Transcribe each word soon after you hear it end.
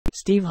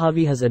Steve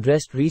Harvey has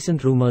addressed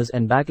recent rumors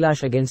and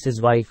backlash against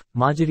his wife,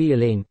 Marjorie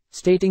Elaine,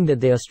 stating that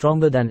they are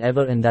stronger than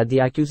ever and that the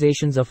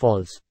accusations are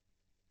false.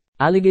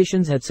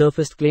 Allegations had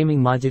surfaced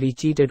claiming Marjorie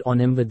cheated on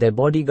him with their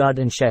bodyguard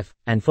and chef,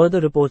 and further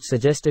reports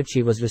suggested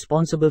she was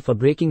responsible for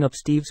breaking up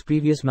Steve's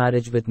previous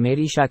marriage with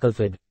Mary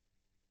Shackelford.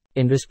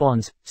 In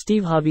response,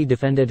 Steve Harvey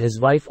defended his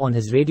wife on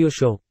his radio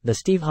show, The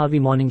Steve Harvey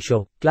Morning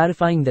Show,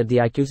 clarifying that the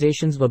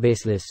accusations were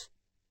baseless.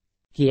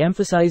 He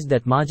emphasized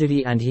that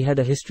Marjorie and he had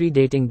a history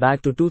dating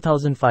back to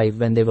 2005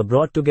 when they were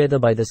brought together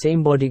by the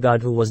same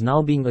bodyguard who was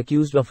now being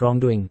accused of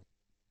wrongdoing.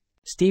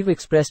 Steve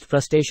expressed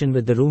frustration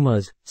with the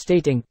rumors,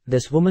 stating,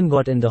 "This woman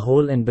got in the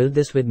hole and built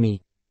this with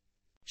me.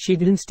 She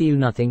didn't steal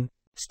nothing."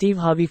 Steve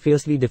Harvey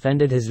fiercely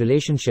defended his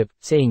relationship,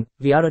 saying,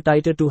 "We are a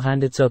tighter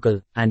two-handed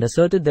circle," and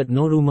asserted that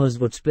no rumors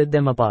would split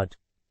them apart.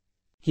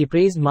 He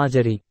praised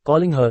Marjorie,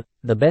 calling her,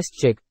 "the best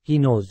chick he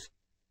knows."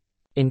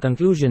 In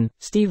conclusion,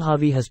 Steve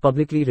Harvey has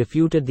publicly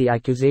refuted the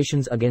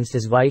accusations against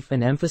his wife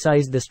and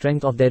emphasized the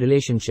strength of their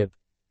relationship.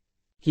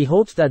 He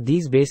hopes that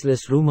these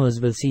baseless rumors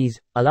will cease,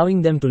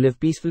 allowing them to live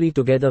peacefully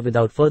together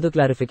without further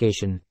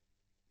clarification.